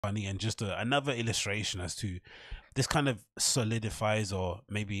funny and just another illustration as to this kind of solidifies or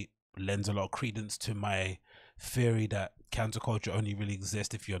maybe lends a lot of credence to my theory that counterculture only really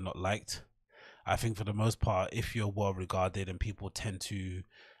exists if you're not liked. I think for the most part, if you're well regarded and people tend to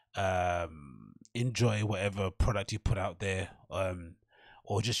enjoy whatever product you put out there,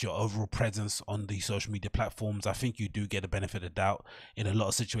 or just your overall presence on the social media platforms, I think you do get a benefit of the doubt in a lot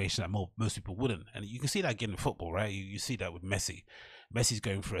of situations that most people wouldn't. And you can see that again in football, right? You see that with Messi. Messi's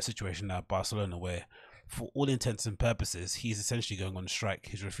going through a situation now at Barcelona where, for all intents and purposes, he's essentially going on strike.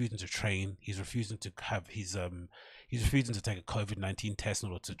 He's refusing to train. He's refusing to have his he's refusing to take a COVID-19 test in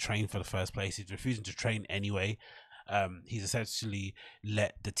order to train for the first place. He's refusing to train anyway. He's essentially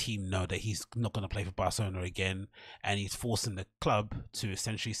let the team know that he's not going to play for Barcelona again, and he's forcing the club to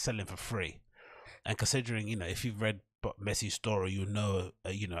essentially sell him for free. And considering, if you've read Messi's story,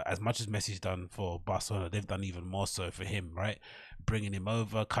 as much as Messi's done for Barcelona, they've done even more so for him, right? Bringing him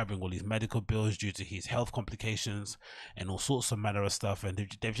over, covering all his medical bills due to his health complications and all sorts of manner of stuff. And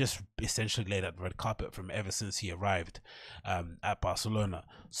they've just essentially laid out the red carpet from ever since he arrived at Barcelona.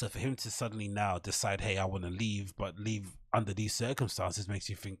 So for him to suddenly now decide, hey, I want to leave, but leave under these circumstances, makes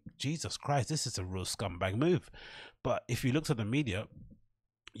you think, Jesus Christ, this is a real scumbag move. But if you looked at the media,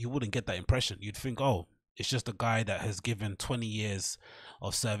 you wouldn't get that impression. You'd think, oh, it's just a guy that has given 20 years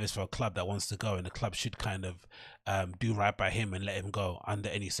of service for a club that wants to go, and the club should kind of do right by him and let him go under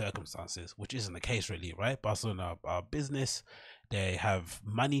any circumstances, which isn't the case really, right? Barcelona are business. They have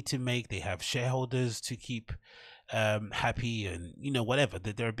money to make. They have shareholders to keep happy, and whatever.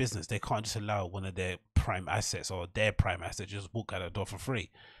 They're a business. They can't just allow one of their prime assets or their prime asset just walk out the door for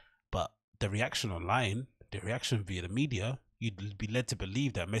free. But the reaction online, the reaction via the media, you'd be led to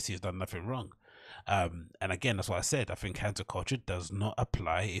believe that Messi has done nothing wrong. And again, that's what I said. I think counterculture does not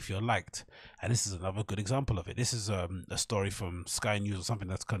apply if you're liked. And this is another good example of it. This is a story from Sky News or something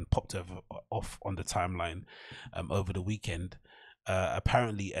that's kind of popped off on the timeline over the weekend.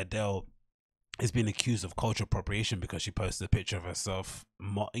 Apparently, Adele is being accused of cultural appropriation because she posted a picture of herself,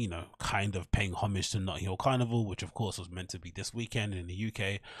 kind of paying homage to Notting Hill Carnival, which of course was meant to be this weekend in the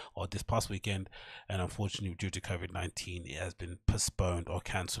UK, or this past weekend, and unfortunately due to COVID-19 it has been postponed or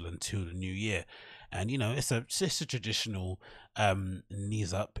cancelled until the new year. And it's a traditional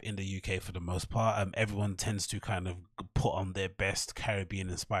knees up in the UK for the most part. Everyone tends to kind of put on their best Caribbean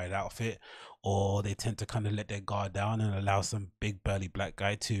inspired outfit, or they tend to kind of let their guard down and allow some big burly black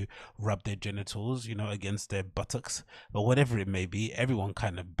guy to rub their genitals, against their buttocks. But whatever it may be, everyone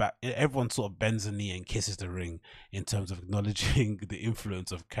sort of bends the knee and kisses the ring in terms of acknowledging the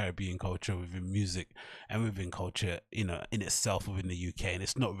influence of Caribbean culture within music and within culture, in itself within the UK. And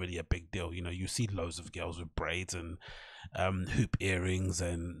it's not really a big deal. You see loads of girls with braids and hoop earrings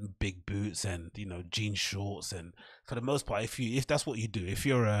and big boots and jean shorts, and for the most part, if that's what you do, if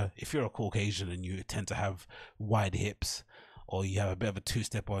you're a Caucasian and you tend to have wide hips, or you have a bit of a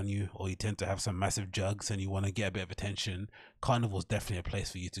two-step on you, or you tend to have some massive jugs and you want to get a bit of attention, Carnival's definitely a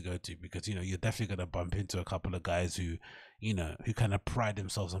place for you to go to, because you're definitely going to bump into a couple of guys who kind of pride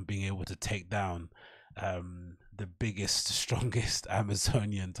themselves on being able to take down the biggest, strongest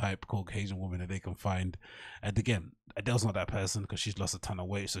Amazonian type Caucasian woman that they can find. And again, Adele's not that person because she's lost a ton of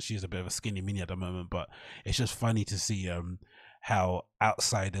weight, so she's a bit of a skinny mini at the moment. But it's just funny to see how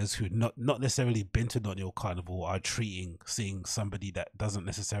outsiders who not necessarily been to Notting Hill Carnival are seeing somebody that doesn't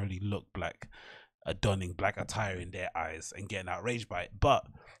necessarily look black, donning black attire in their eyes and getting outraged by it. But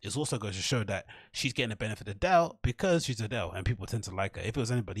it's also going to show that she's getting a benefit of the doubt because she's Adele and people tend to like her. If it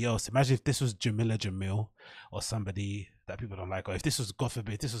was anybody else, imagine if this was Jamila Jamil or somebody that people don't like, or if this was, God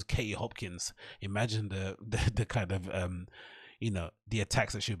forbid, this was Katie Hopkins, imagine the kind of the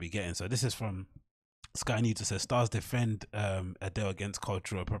attacks that she'll be getting. So this is from Sky News. It says stars defend Adele against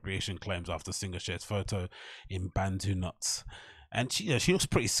cultural appropriation claims after singer shares photo in Bantu knots. And she looks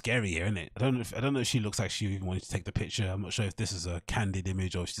pretty scary here, isn't it? I don't know if she looks like she even wanted to take the picture. I'm not sure if this is a candid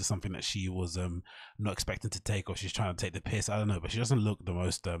image or if it's just something that she was not expecting to take, or she's trying to take the piss. I don't know, but she doesn't look the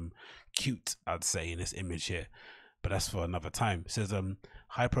most cute, I'd say, in this image here. But that's for another time. It says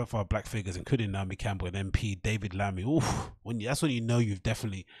high profile black figures including Naomi Campbell and MP David Lammy. Oof, that's when you've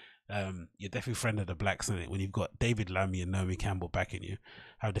definitely you're definitely friend of the blacks, in it, when you've got David Lammy and Naomi Campbell backing you,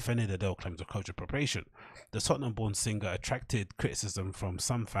 have defended Adele claims of cultural appropriation. The Tottenham-born singer attracted criticism from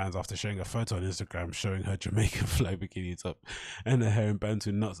some fans after sharing a photo on Instagram showing her Jamaican flag bikini top and her hair in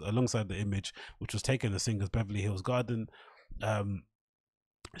Bantu knots alongside the image, which was taken in the singer's Beverly Hills garden.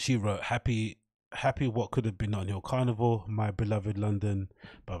 She wrote, "Happy happy what could have been Notting Hill Carnival, my beloved London,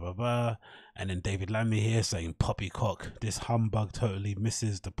 blah blah blah. And then David Lammy here saying poppycock. This humbug totally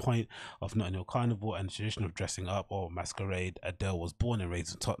misses the point of Notting Hill Carnival and the tradition of dressing up or masquerade. Adele was born and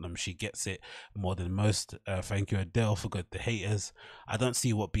raised in Tottenham. She gets it more than most. Thank you, Adele, for good the haters. I don't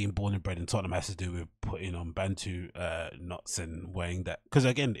see what being born and bred in Tottenham has to do with putting on Bantu knots and wearing that. Because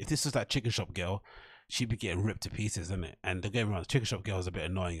again, if this is that chicken shop girl, she'd be getting ripped to pieces, isn't it? And don't get me wrong, the chicken shop girl is a bit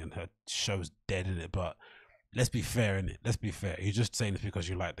annoying and her show's dead in it, but let's be fair in it. Let's be fair. You're just saying this because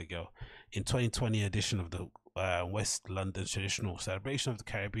you like the girl. In 2020 edition of the West London traditional celebration of the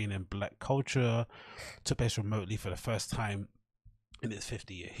Caribbean and Black culture took place remotely for the first time in its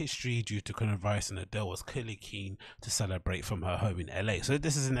 50-year history due to coronavirus, and Adele was clearly keen to celebrate from her home in LA. So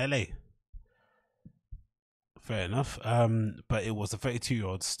this is in LA. Fair enough. But it was the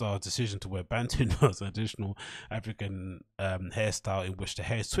 32-year-old star's decision to wear Bantu knots, an additional African hairstyle in which the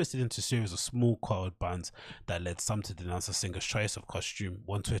hair is twisted into a series of small coiled buns that led some to denounce the singer's choice of costume.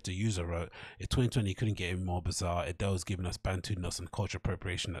 One Twitter user wrote, "In 2020 couldn't get any more bizarre. Adele's giving us Bantu knots and culture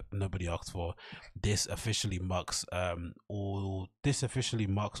appropriation that nobody asked for. This officially marks all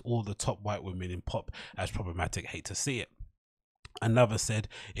the top white women in pop as problematic. Hate to see it." Another said,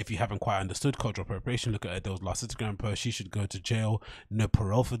 "If you haven't quite understood cultural appropriation, look at Adele's last Instagram post. She should go to jail, no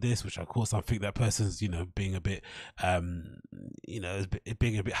parole for this." Which, of course, I think that person's, being a bit,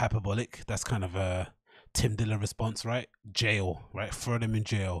 being a bit hyperbolic. That's kind of a Tim Dillon response, right? Jail, right? Throw them in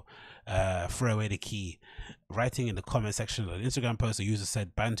jail. Throw away the key. Writing in the comment section of an Instagram post, a user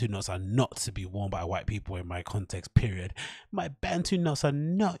said, "Bantu knots are not to be worn by white people in my context, period. My Bantu knots are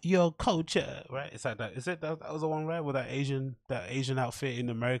not your culture," right? It's like that. Is it that was the one, right? With that Asian outfit in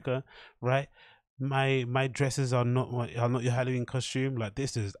America, right? My dresses are not your Halloween costume. Like,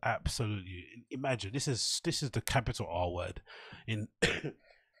 this is absolutely, imagine, this is the capital R word in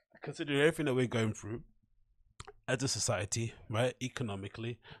considering everything that we're going through as a society, right?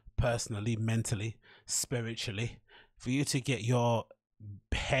 Economically, personally, mentally, spiritually, for you to get your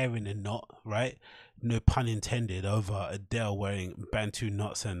hair in a knot, right? No pun intended, over Adele wearing Bantu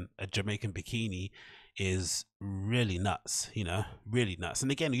knots and a Jamaican bikini is really nuts, really nuts.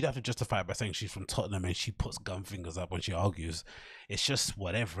 And again, you'd have to justify it by saying she's from Tottenham and she puts gun fingers up when she argues. It's just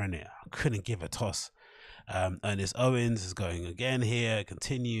whatever, innit? I couldn't give a toss. Ernest Owens is going again here,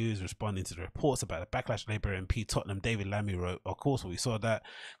 continues responding to the reports about the backlash. Labour MP Tottenham David Lammy wrote, "Of course, we saw that."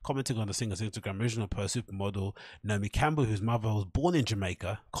 Commenting on the singer's Instagram original post, supermodel Naomi Campbell, whose mother was born in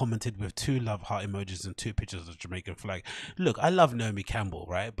Jamaica, commented with 2 love heart emojis and 2 pictures of the Jamaican flag. Look, I love Naomi Campbell,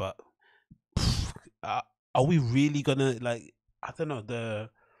 right? But are we really gonna, like, I don't know, the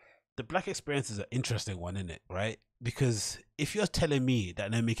black experience is an interesting one, isn't it, right? Because if you're telling me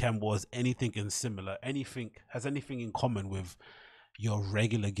that Naomi Campbell was anything has anything in common with your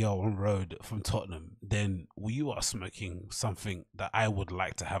regular girl on road from Tottenham, then you are smoking something that I would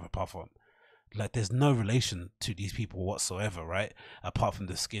like to have a puff on. Like, there's no relation to these people whatsoever, right? Apart from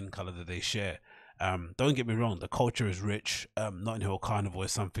the skin color that they share. Don't get me wrong, the culture is rich. Notting Hill Carnival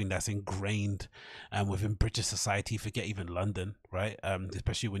is something that's ingrained within British society. Forget even London, right?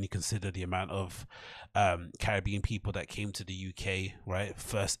 Especially when you consider the amount of Caribbean people that came to the UK, right?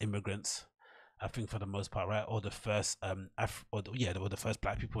 First immigrants, I think, for the most part, right? Or the first they were the first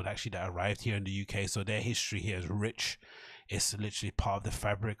black people that arrived here in the UK. So their history here is rich. It's literally part of the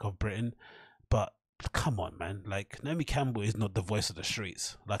fabric of Britain. But come on, man, like, Naomi Campbell is not the voice of the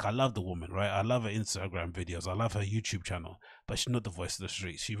streets. Like, I love the woman, right? I love her Instagram videos, I love her YouTube channel, but she's not the voice of the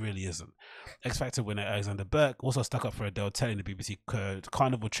streets. She really isn't. X Factor winner Alexander Burke also stuck up for Adele, telling the BBC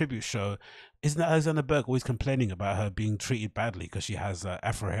Carnival tribute show, "Isn't Alexander Burke always complaining about her being treated badly because she has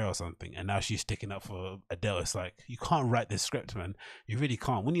afro hair or something, and now she's sticking up for Adele?" It's like, you can't write this script, man. You really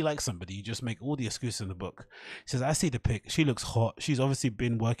can't. When you like somebody, you just make all the excuses in the book. He says, "I see the pic. She looks hot. She's obviously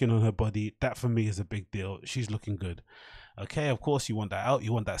been working on her body. That for me is a big deal. She's looking good." Okay, of course you want that out,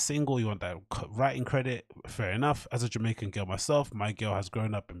 you want that single, you want that writing credit. Fair enough. As a Jamaican girl myself, my girl has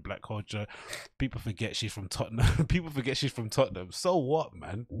grown up in black culture. People forget she's from Tottenham. People forget she's from Tottenham. So what,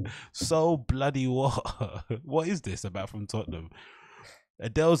 man? So bloody what? What is this about from Tottenham?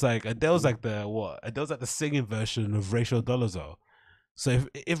 Adele's like the what? Adele's like the singing version of Rachel Dolezal. So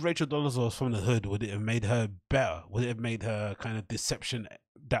if Rachel Dolezal was from the hood, would it have made her better? Would it have made her kind of deception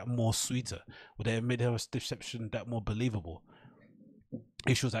that more sweeter? Would it have made her deception that more believable?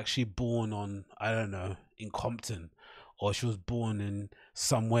 If she was actually born on, I don't know, in Compton, or she was born in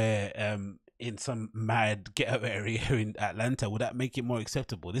somewhere in some mad ghetto area in Atlanta, would that make it more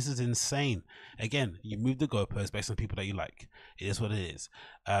acceptable? This is insane. Again, you move the goalposts based on people that you like. It is what it is.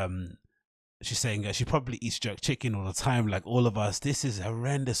 she's saying she probably eats jerk chicken all the time, like all of us. This is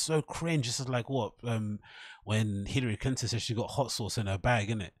horrendous, so cringe. This is like what when Hillary Clinton said she got hot sauce in her bag,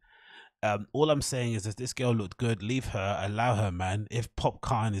 innit? All I'm saying is that this girl looked good. Leave her, allow her, man. If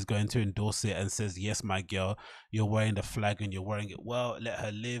Popcorn is going to endorse it and says, yes, my girl, you're wearing the flag and you're wearing it well, let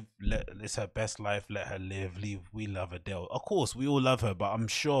her live. It's her best life. Let her live. Leave. We love Adele. Of course, we all love her, but I'm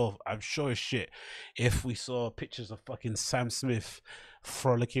sure as shit, if we saw pictures of fucking Sam Smith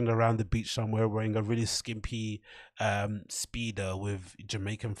frolicking around the beach somewhere wearing a really skimpy speeder with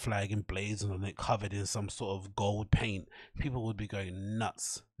Jamaican flag emblazoned on it, covered in some sort of gold paint, people would be going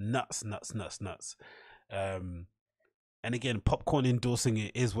nuts, nuts, nuts, nuts, nuts. And again, Popcorn endorsing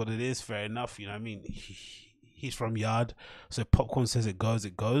it is what it is. Fair enough, you know what I mean. He's from Yard, so Popcorn says it goes,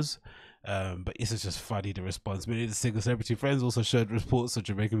 it goes. But this is just funny, the response. Many of the single celebrity friends also shared reports of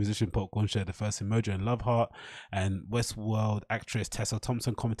Jamaican musician Popcorn shared the first emoji and love heart, and Westworld actress Tessa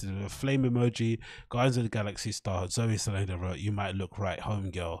Thompson commented with a flame emoji. Guardians of the Galaxy star Zoe Salada wrote, "You might look right, home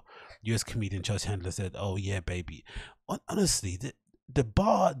girl." US comedian Chelsea Handler said, "Oh yeah, baby." Honestly, the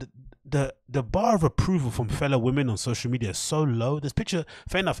bar the bar of approval from fellow women on social media is so low. This picture,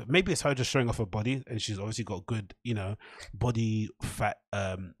 fair enough, maybe it's her just showing off her body, and she's obviously got good, you know, body fat,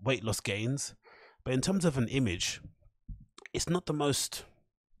 weight loss gains, but in terms of an image, it's not the most,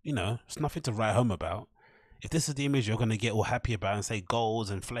 you know, it's nothing to write home about. If this is the image you're going to get all happy about and say goals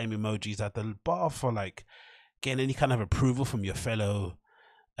and flame emojis, at the bar for like getting any kind of approval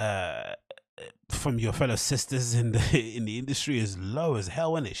uh from your fellow sisters in the industry is low as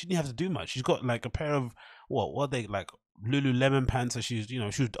hell, isn't it? She didn't have to do much. She's got like a pair of what they like Lululemon pants, so she's, you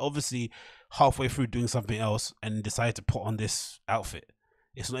know, she was obviously halfway through doing something else and decided to put on this outfit.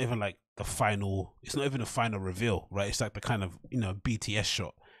 It's not even like the final, it's not even a final reveal, right? It's like the kind of, you know, BTS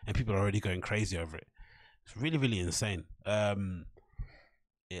shot, and people are already going crazy over it. It's really, really insane.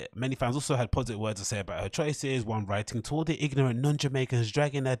 Yeah, many fans also had positive words to say about her choices. One writing, "To all the ignorant non-Jamaicans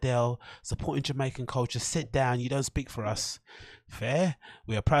dragging Adele, supporting Jamaican culture, sit down, you don't speak for us." Fair.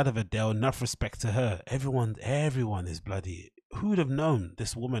 "We are proud of Adele, enough respect to her. Everyone is bloody. Who would have known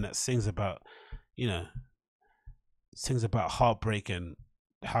this woman that sings about, you know, sings about heartbreak and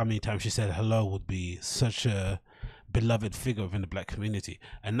how many times she said hello would be such a beloved figure within the black community."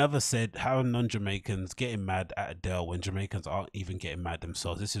 Another said, "How non-Jamaicans getting mad at Adele when Jamaicans aren't even getting mad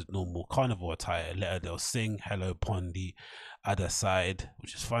themselves. This is normal carnival attire. Let Adele sing. Hello upon the other side,"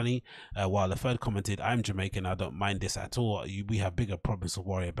 which is funny. While a third commented, "I'm Jamaican. I don't mind this at all. We have bigger problems to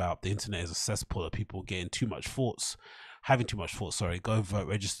worry about. The internet is a cesspool of people getting too much thoughts. Having too much thought, sorry. Go vote,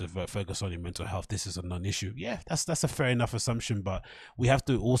 register, vote, focus on your mental health. This is a non-issue." Yeah, that's a fair enough assumption, but we have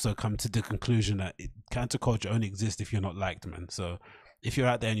to also come to the conclusion that counterculture only exists if you're not liked, man. So if you're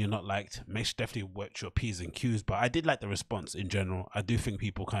out there and you're not liked, make sure definitely watch your P's and Q's. But I did like the response in general. I do think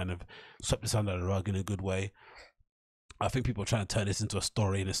people kind of swept this under the rug in a good way. I think people are trying to turn this into a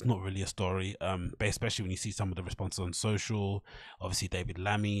story, and it's not really a story. But especially when you see some of the responses on social. Obviously, David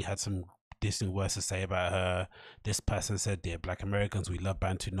Lammy had some decent words to say about her. This person said, "Dear Black Americans, we love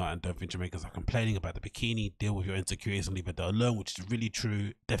Bantu Knot and don't think Jamaicans are complaining about the bikini. Deal with your insecurities and leave it alone," which is really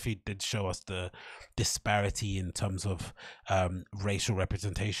true. Definitely did show us the disparity in terms of racial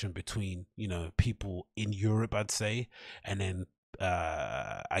representation between, you know, people in Europe, I'd say, and then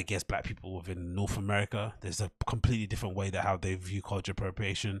I guess black people within North America. There's a completely different way that how they view culture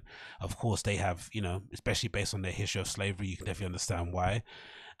appropriation. Of course, they have, you know, especially based on their history of slavery, you can definitely understand why.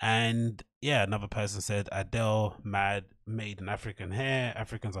 And yeah, another person said, "Adele made in African hair.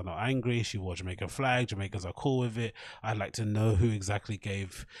 Africans are not angry. She wore Jamaican flag. Jamaicans are cool with it. I'd like to know who exactly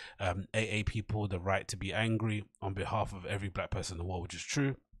gave AA people the right to be angry on behalf of every black person in the world," which is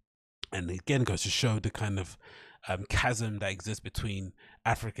true. And again, goes to show the kind of chasm that exists between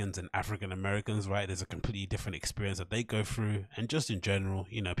Africans and African Americans, right? There's a completely different experience that they go through, and just in general,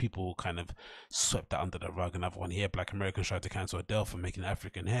 you know, people kind of swept that under the rug. Another one here: "Black Americans tried to cancel Adele for making an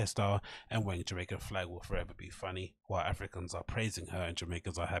African hairstyle and wearing a Jamaican flag will forever be funny. While Africans are praising her and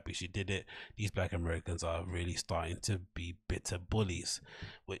Jamaicans are happy she did it, these Black Americans are really starting to be bitter bullies,"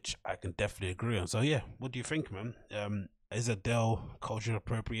 which I can definitely agree on. So yeah, what do you think, man? Is Adele culture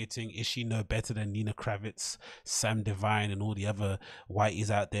appropriating? Is she no better than Nina Kravitz, Sam Divine, and all the other whiteys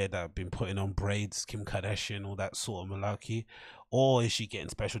out there that have been putting on braids, Kim Kardashian, all that sort of malarkey? Or is she getting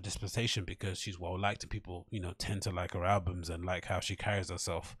special dispensation because she's well liked and people, you know, tend to like her albums and like how she carries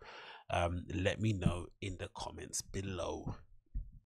herself? Let me know in the comments below.